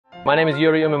My name is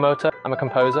Yuri Umemoto. I'm a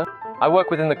composer. I work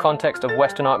within the context of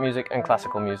Western art music and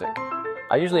classical music.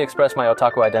 I usually express my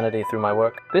otaku identity through my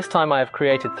work. This time I have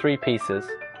created 3 pieces,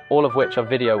 all of which are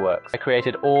video works. I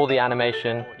created all the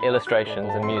animation, illustrations,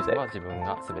 and music.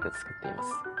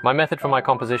 My method for my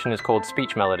composition is called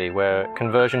speech melody, where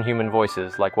conversion human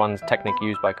voices, like one technique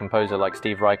used by composer like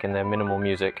Steve Reich in their minimal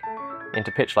music,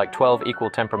 into pitch like 12 equal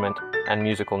temperament and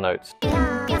musical notes.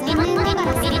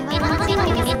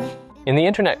 In the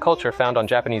internet culture found on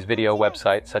Japanese video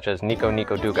websites such as Nico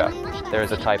Nico Duga, there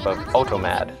is a type of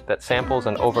OtoMAD that samples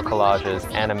and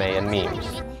over-collages anime and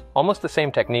memes. Almost the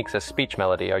same techniques as speech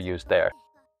melody are used there.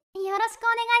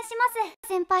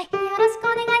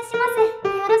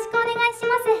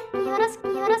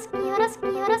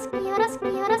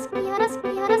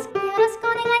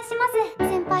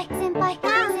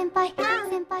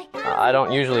 I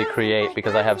don't usually create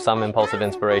because I have some impulsive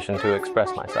inspiration to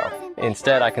express myself.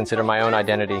 Instead, I consider my own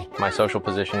identity, my social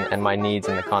position, and my needs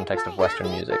in the context of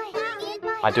Western music.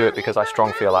 I do it because I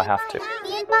strongly feel I have to.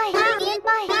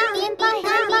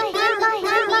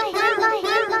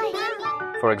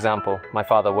 For example, my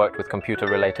father worked with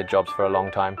computer-related jobs for a long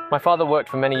time. My father worked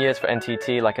for many years for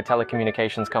NTT, like a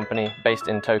telecommunications company based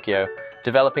in Tokyo,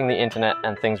 developing the internet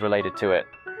and things related to it.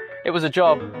 It was a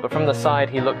job, but from the side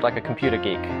he looked like a computer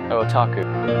geek, an otaku.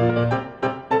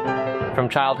 From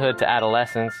childhood to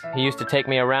adolescence, he used to take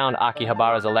me around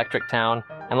Akihabara's electric town,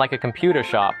 and like a computer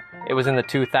shop, it was in the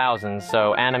 2000s,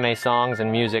 so anime songs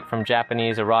and music from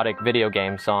Japanese erotic video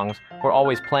game songs were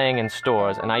always playing in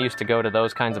stores, and I used to go to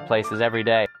those kinds of places every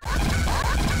day.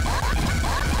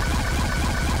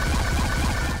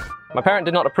 My parent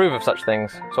did not approve of such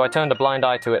things, so I turned a blind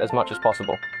eye to it as much as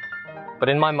possible. But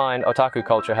in my mind, otaku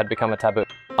culture had become a taboo.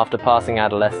 After passing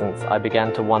adolescence, I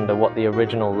began to wonder what the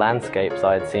original landscapes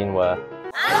I had seen were.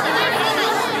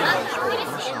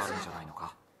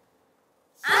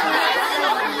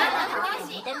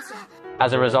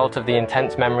 As a result of the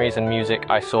intense memories and music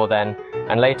I saw then,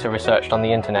 and later researched on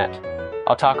the internet,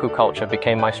 otaku culture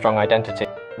became my strong identity.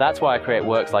 That's why I create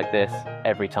works like this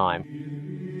every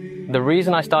time. The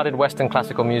reason I started Western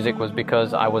classical music was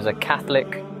because I was a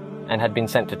Catholic and had been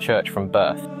sent to church from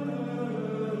birth.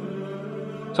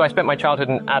 So I spent my childhood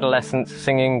and adolescence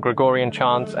singing Gregorian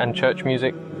chants and church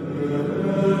music.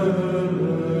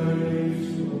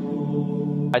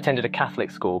 I attended a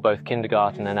Catholic school, both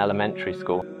kindergarten and elementary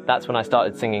school. That's when I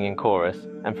started singing in chorus,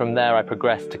 and from there I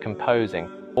progressed to composing.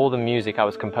 All the music I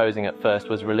was composing at first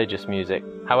was religious music.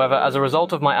 However, as a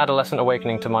result of my adolescent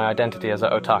awakening to my identity as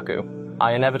an otaku,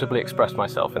 I inevitably expressed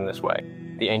myself in this way.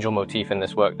 The angel motif in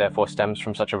this work therefore stems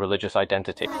from such a religious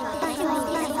identity.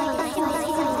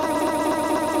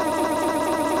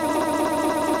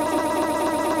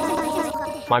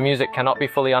 My music cannot be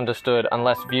fully understood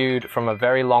unless viewed from a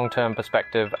very long-term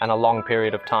perspective and a long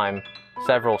period of time,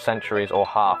 several centuries or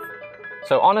half.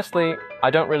 So honestly, I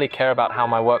don't really care about how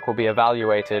my work will be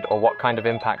evaluated or what kind of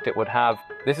impact it would have.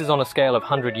 This is on a scale of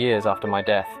 100 years after my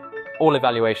death. All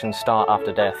evaluations start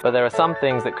after death, but there are some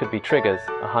things that could be triggers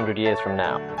 100 years from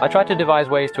now. I try to devise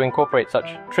ways to incorporate such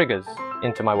triggers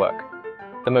into my work,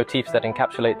 the motifs that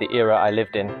encapsulate the era I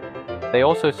lived in. They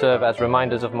also serve as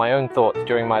reminders of my own thoughts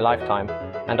during my lifetime,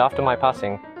 and after my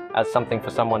passing, as something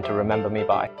for someone to remember me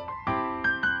by.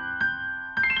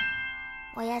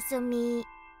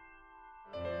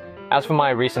 As for my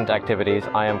recent activities,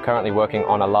 I am currently working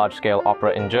on a large-scale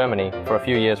opera in Germany for a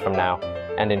few years from now,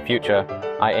 and in future,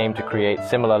 I aim to create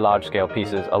similar large-scale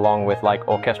pieces along with like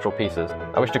orchestral pieces.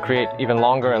 I wish to create even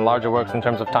longer and larger works in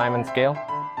terms of time and scale.